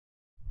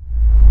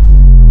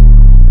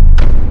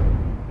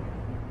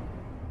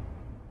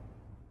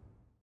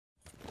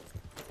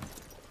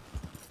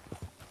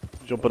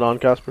jumping on,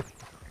 Casper?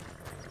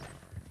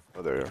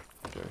 Oh, there you are.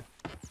 Okay.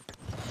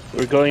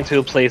 We're going to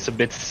a place a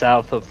bit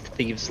south of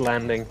Thieves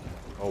Landing.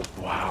 Oh,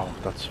 wow.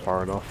 That's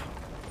far enough.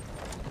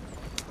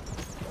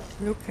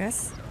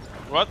 Lucas.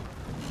 What?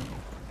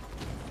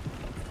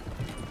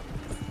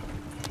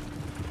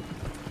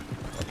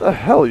 What the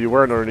hell are you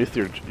wearing underneath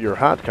your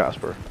hat,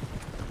 Casper?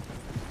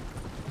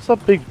 What's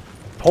that big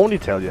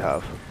ponytail you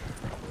have?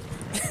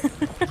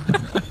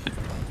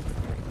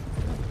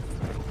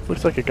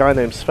 Looks like a guy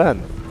named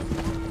Sven.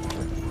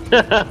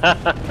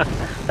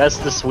 That's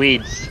the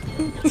Swedes.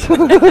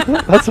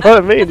 That's what I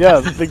mean, yeah.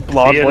 It's a big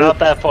blonde You're boy. not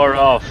that far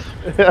off.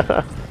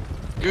 Yeah.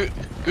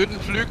 Guten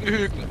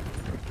Flügen.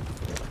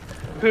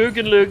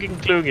 Hugen, Lugen,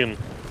 Klugen.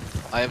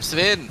 I am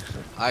Sven.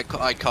 I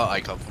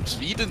come from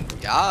Sweden.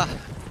 Ja.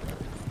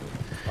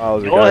 Oh,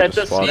 there's a Jag guy heter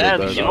just spotted Sven,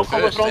 there. jag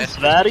kommer från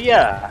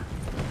Sverige.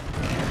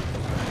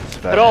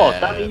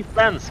 Prata ni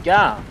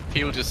svenska?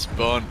 People just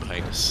spawn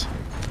behind us.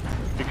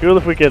 It'd be cool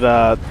if we could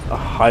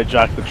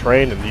hijack the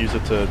train and use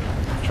it to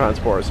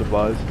transport our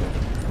supplies.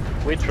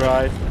 We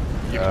tried.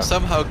 You can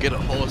somehow get a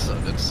horse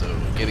on it, so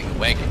getting a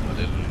wagon on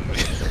it.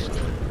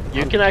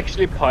 You can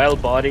actually pile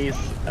bodies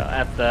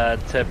at the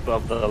tip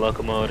of the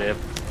locomotive.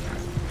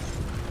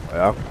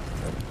 Yeah.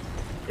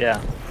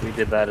 Yeah, we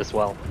did that as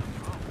well.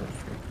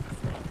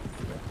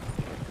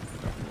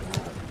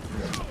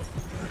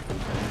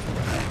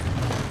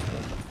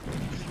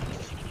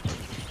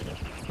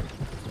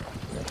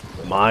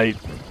 My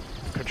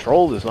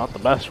control is not the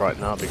best right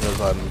now because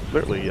I'm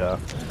literally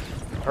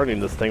turning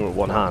this thing with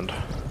one hand.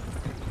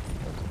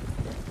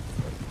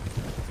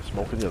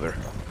 Smoking the other.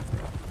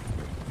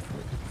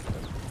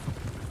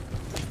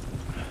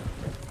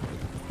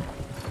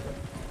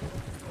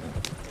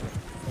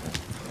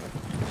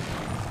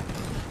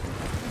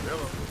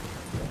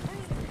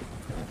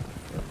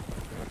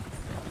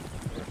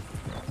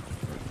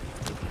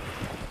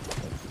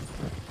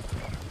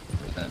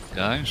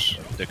 Guys,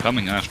 they're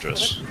coming after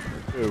us.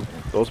 Ooh,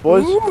 those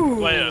boys?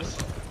 Players.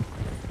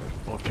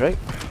 Okay.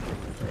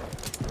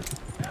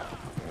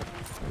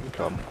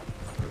 Come.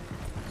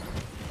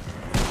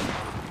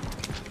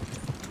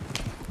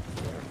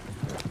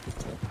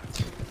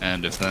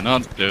 And if they're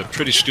not, they're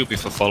pretty stupid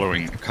for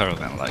following a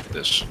caravan like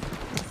this.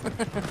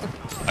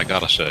 I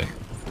gotta say.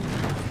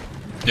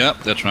 Yeah,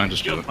 they're trying to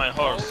steal Killed it. my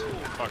horse,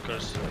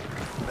 fuckers.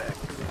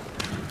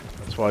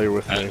 That's why you're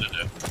with me. And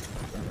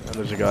And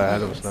there's a guy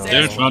ahead of us now.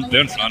 they're in front,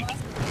 they're in front.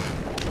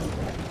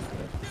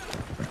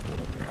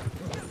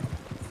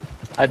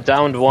 I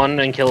downed one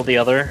and killed the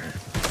other.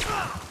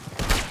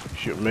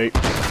 Shoot me.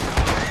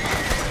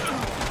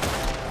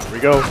 Here we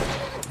go.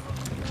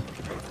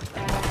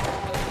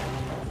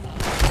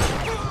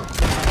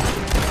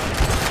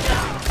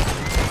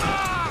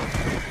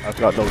 I've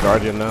got no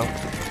guardian now.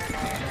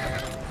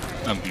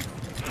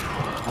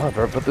 Oh, I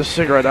better put this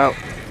cigarette out.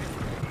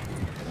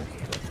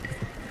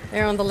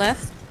 They're on the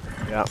left.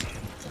 Yeah.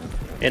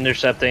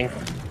 Intercepting.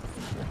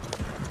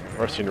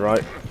 Mercy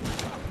right.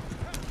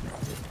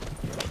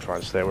 I'll try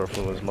and stay away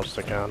from them as much as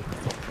I can.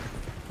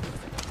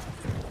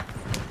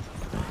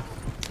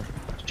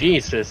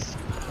 Jesus.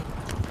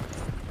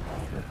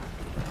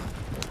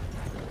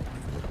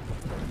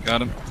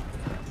 Got him.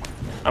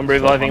 I'm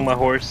reviving my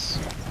horse.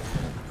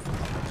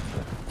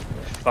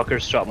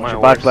 Fuckers shot my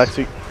horse. Back,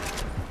 Lexi.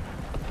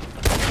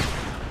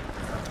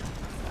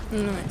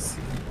 Nice.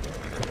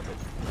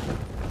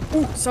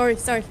 Ooh, sorry.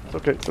 It's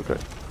okay, it's okay.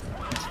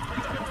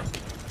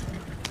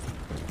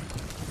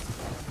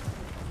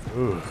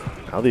 Ooh,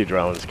 now the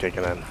adrenaline's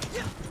kicking in.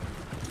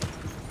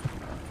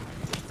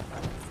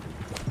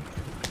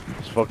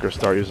 These fuckers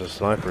start using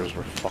snipers,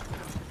 we're fucked.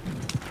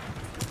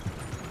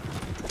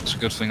 It's a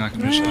good thing I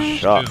can do something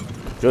Shot. too.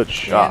 Good Yeah,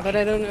 shot. but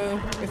I don't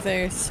know if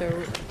they're so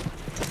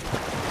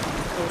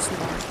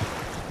smart.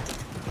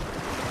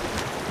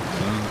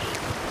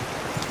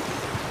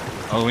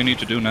 All we need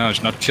to do now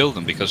is not kill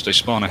them because they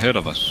spawn ahead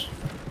of us.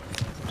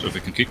 So if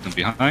we can keep them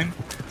behind,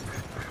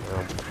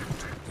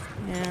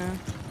 Yeah.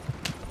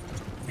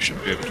 we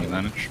should be able to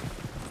manage.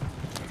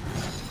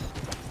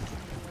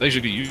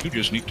 Basically, you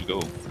just need to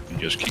go and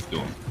just keep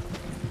going.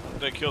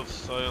 They killed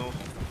Style.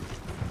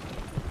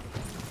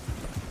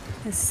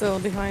 It's still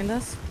behind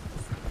us.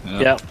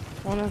 Yeah.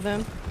 One of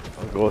them.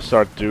 I'll go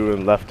start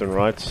doing left and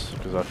rights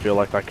because I feel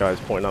like that guy's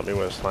pointing at me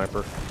with a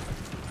sniper.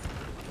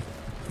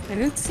 I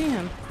didn't see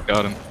him.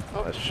 Got him.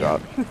 Nice shot.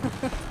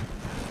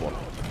 One.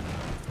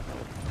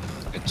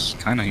 It's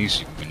kind of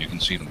easy when you can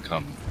see them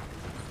come.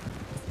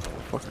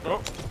 Fuck.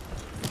 Oh,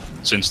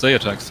 Since they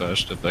attack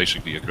first, they're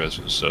basically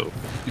aggressive, so...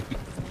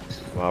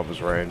 Well, that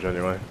was range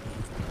anyway.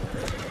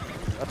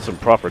 That's some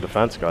proper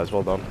defense, guys.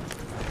 Well done.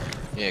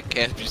 yeah,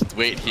 can't just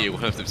wait here.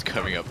 One of them's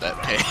coming up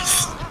that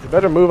pace. You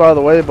better move out of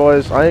the way,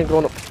 boys. I ain't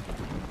gonna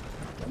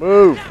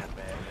move.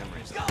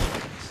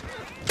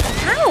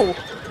 Ow!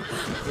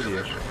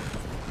 Idiot.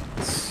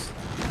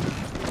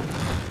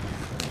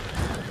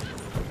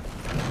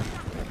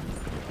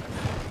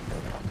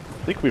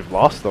 I think we've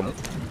lost them.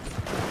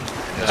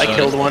 I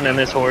killed one and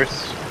his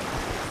horse.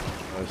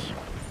 Nice.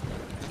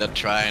 They're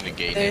trying to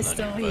gain They're in on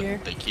still you, here.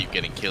 but they keep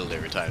getting killed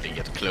every time they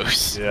get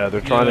close. Yeah, they're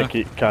trying Yeah.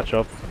 to catch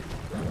up.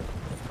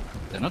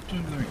 They're not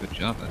doing a very good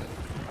job at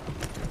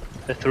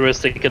it. They threw a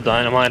stick of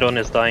dynamite on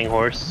his dying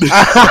horse.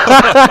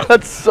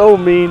 That's so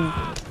mean.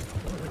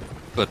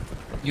 But,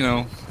 you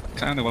know,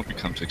 kind of what we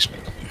come to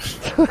expect.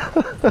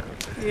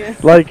 Yeah.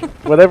 Like,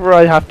 whenever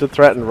I have to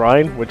threaten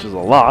Ryan, which is a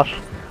lot,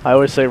 I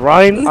always say,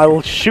 Ryan, I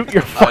will shoot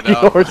your fucking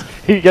know. horse.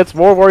 He gets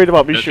more worried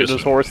about me That shooting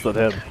is- his horse than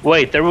him.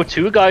 Wait, there were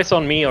 2 guys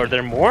on me. Are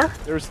there more?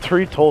 There's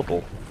 3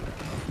 total.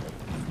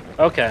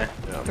 Okay.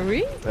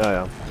 3?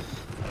 Yeah.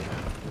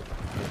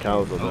 The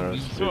cows in there. Oh,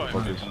 It's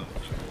fuckers.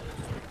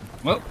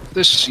 Well,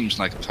 this seems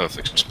like a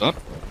perfect spot.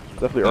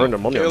 Definitely earned their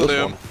money on Killed this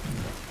him. one.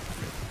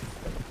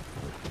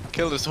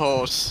 Killed his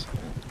horse.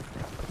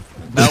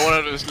 Now one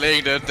of them is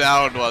laying there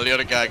down while the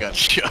other guy got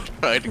shot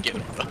trying to get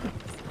him up.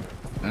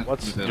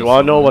 Do you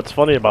wanna know what's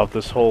funny about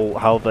this whole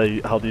how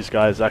these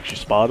guys actually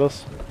spot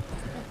us?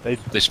 They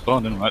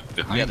spawned in right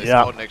behind Yeah, us. they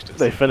Yeah, spawned next to us.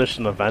 they finished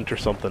an event or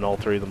something. All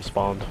 3 of them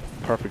spawned.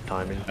 Perfect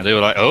timing. And they were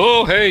like,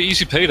 oh, hey,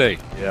 easy payday.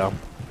 Yeah.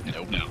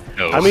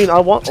 No. I mean, I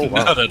want. Oh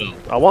wow. Not at all.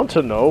 I want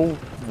to know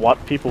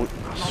what people.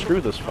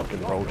 Screw this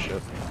fucking road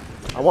shit.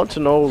 I want to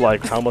know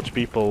like how much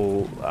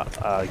people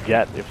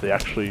get if they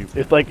actually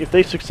if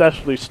they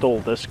successfully stole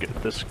this.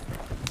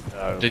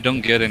 They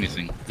don't get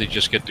anything. They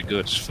just get the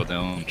goods for their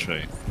own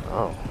trade.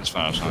 Oh, As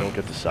far as they I know. don't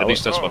get to sell At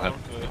least it. that's what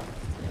happened. Okay.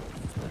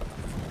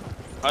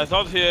 I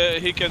thought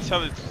he can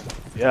sell it.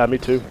 Yeah, me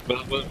too.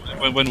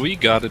 But when we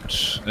got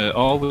it,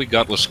 all we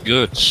got was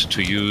goods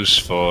to use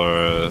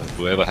for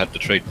whoever had the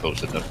trade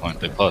post at that point,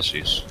 the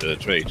posse's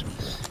trade.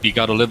 He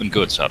got 11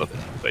 goods out of it,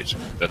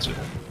 basically. That's it.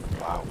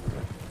 Wow.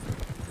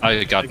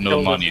 I got They no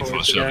killed us money for for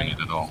it selling again.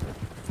 it at all.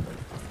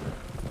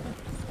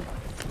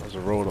 There's a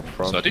road up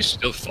front. So are they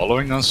still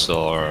following us,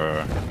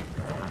 or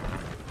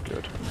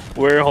Good.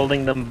 We're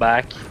holding them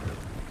back,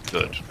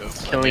 good?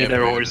 killing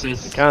their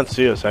horses. Can't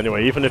see us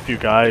anyway. Even if they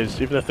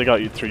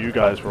got you through, you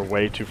guys were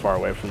way too far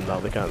away from them. Now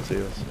they can't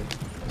see us.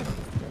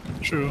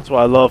 True. That's what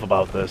I love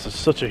about this. It's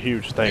such a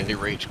huge They thing.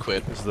 rage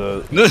quit. Is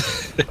the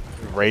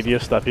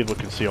radius that people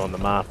can see on the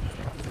map.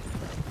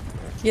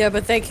 Yeah,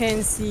 but they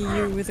can see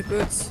you with the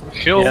goods.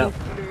 Kill. Yeah.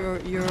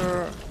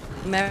 Your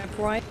map,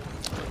 right?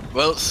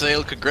 Well,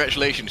 Sale,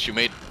 congratulations, you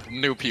made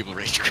new people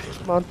rage quit.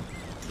 Come on.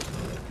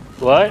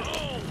 What?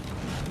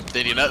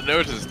 Did you not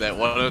notice that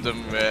one of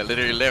them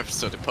literally left,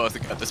 so the posse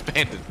got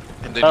disbanded,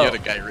 and then Oh. the other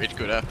guy rage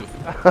quit after?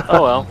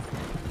 Oh well.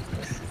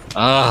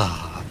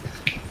 Ah,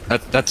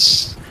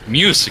 that's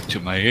music to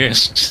my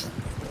ears.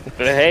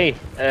 But hey,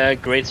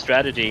 great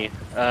strategy.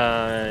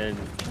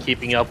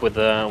 Keeping up with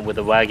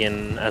the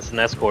wagon as an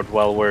escort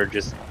while we're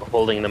just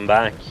holding them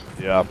back.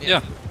 Yeah.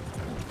 Yeah.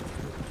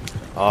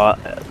 Uh,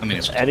 I mean,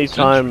 it's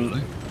anytime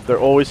really. there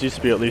always used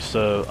to be at least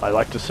I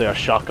like to say a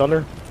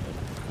shotgunner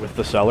with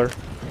the seller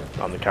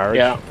on the carriage.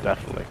 Yeah.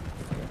 Definitely.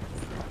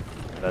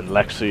 And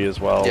Lexi as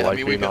well, Yeah, I like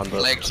mean, we being got on the.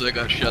 flagged, so I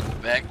got shot in the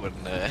back when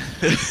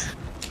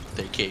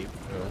they came.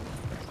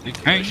 You I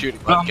can't was shooting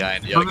one run guy,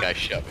 and the from other it. guy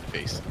shot me in the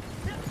face.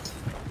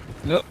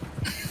 Yep.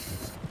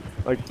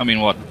 Like- I mean,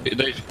 what?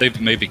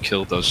 They've maybe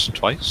killed us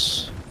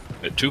twice?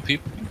 2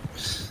 people?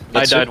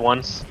 That's I died it.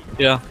 once.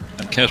 Yeah,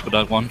 and Casper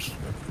died once.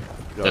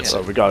 That's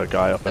we got a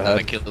guy up And then I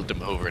ahead. killed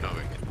them over and over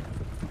again.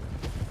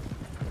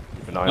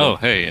 Keep an eye Oh, on him.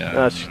 hey.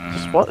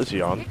 Just what is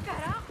he on?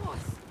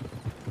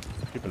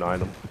 Keep an eye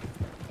on him.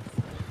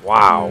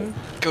 Wow.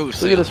 Go, Look at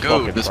Sale, this go!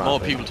 fucking There's more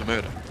crap, people to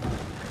murder.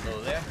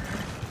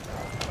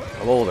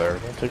 Hello there.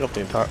 Don't take up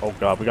the entire. Oh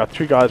god, we got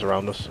 3 guys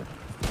around us.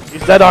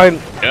 He's dead iron.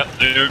 Yeah,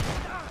 there.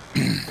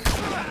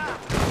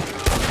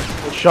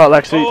 Good shot,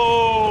 Lexi.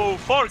 Oh,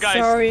 4 guys.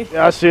 Sorry.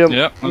 Yeah, I see him.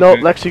 Yeah, No,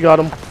 okay. Lexi got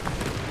him.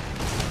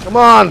 Come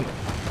on!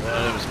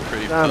 That was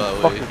pretty Damn far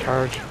away. fucking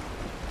carriage.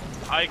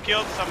 I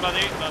killed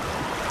somebody, but...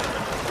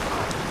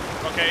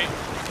 Okay,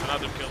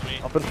 another killed me.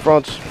 Up in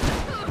front.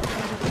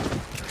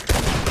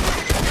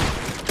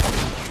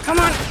 Come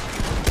on!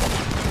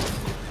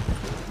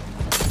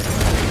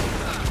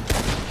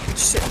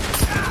 Shit.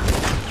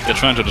 They're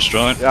trying to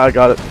destroy it. Yeah, I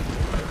got it.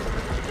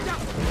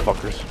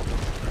 Fuckers.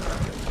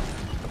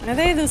 Are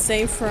they the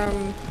same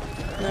from...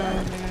 No, they're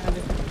not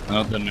different.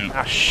 No, they're new.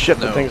 Ah shit,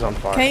 the No. thing's on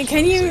fire.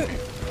 Can you...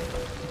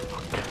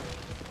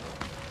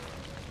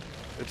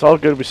 It's all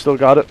good, we still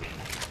got it.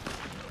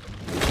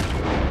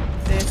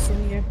 They're still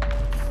here.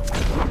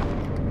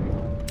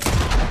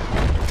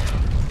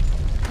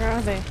 Where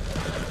are they?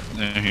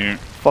 They're here.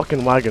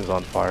 Fucking wagon's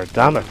on fire,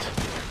 damn it.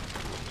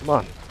 Come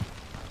on.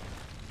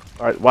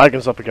 Alright,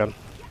 wagon's up again.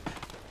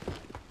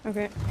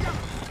 Okay.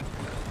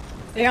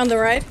 They're on the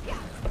right?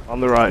 On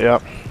the right, yeah.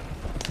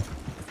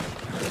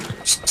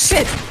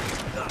 Shit!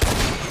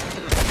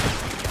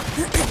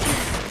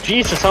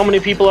 Jesus, how many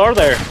people are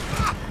there?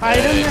 I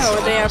don't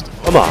know, they are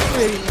Come on.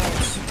 pretty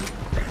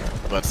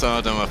much. But some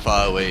of them are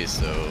far away,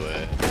 so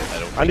I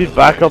don't. I need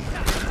backup.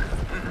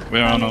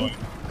 We're on our way.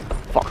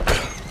 Fuck.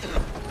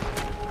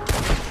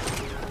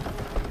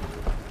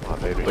 Come on,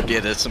 baby. But yeah,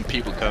 there's some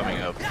people coming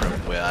up from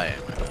where I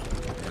am.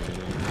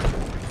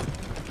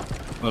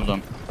 Well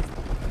done.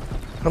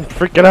 I'm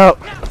freaking out.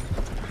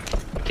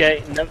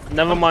 Okay,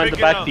 never I'm mind the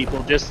freaking back out.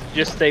 people. Just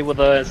stay with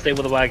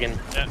the wagon.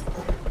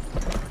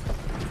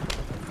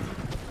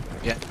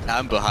 Yeah,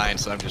 I'm behind,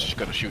 so I'm just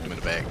gonna shoot them in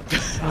the back.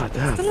 Ah,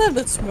 damn. It's a little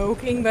bit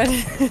smoking, but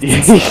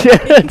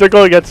Yeah, they're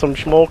gonna get some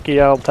smoky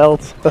out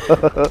pelts.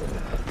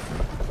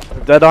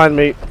 Dead on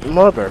me,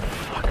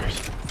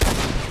 motherfuckers.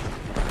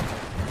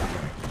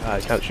 Ah,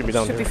 you can't shoot me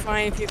down should here. be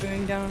fine if you're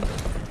going down.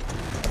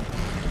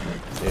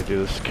 You need to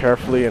do this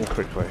carefully and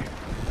quickly.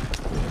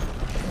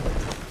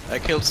 I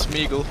killed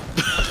Smeagol.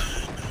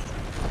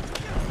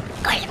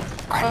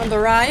 On the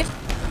right,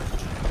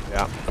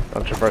 Yeah,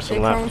 I'm they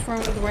traversing come left.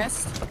 from the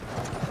west.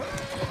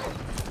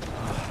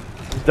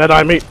 Dead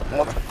on me,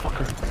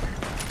 motherfucker.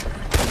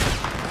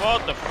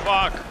 What the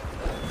fuck?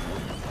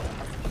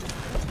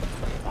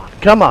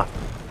 Come on.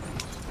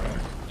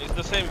 It's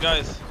the same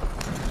guys.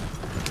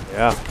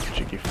 Yeah,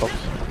 cheeky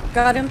fucks.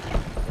 Got him.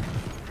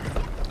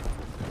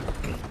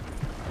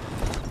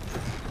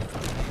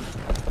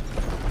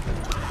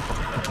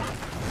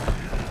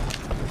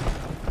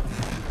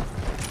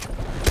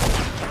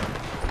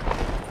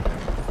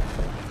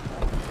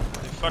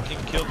 They fucking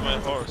killed my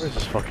horse. Where's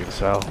this fucking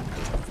cell?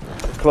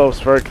 Close,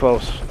 very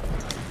close.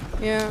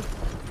 Yeah.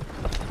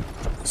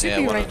 Should Yeah,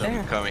 be one right of them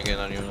there. coming in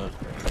on you now.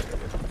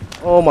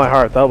 Oh my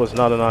heart, that was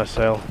not a nice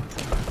sail.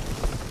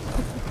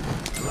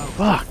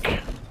 Fuck.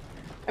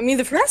 I mean,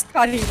 the first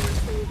party.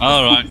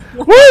 Alright.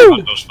 Woo!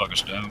 Hunt those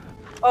fuckers down.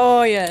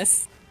 Oh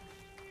yes.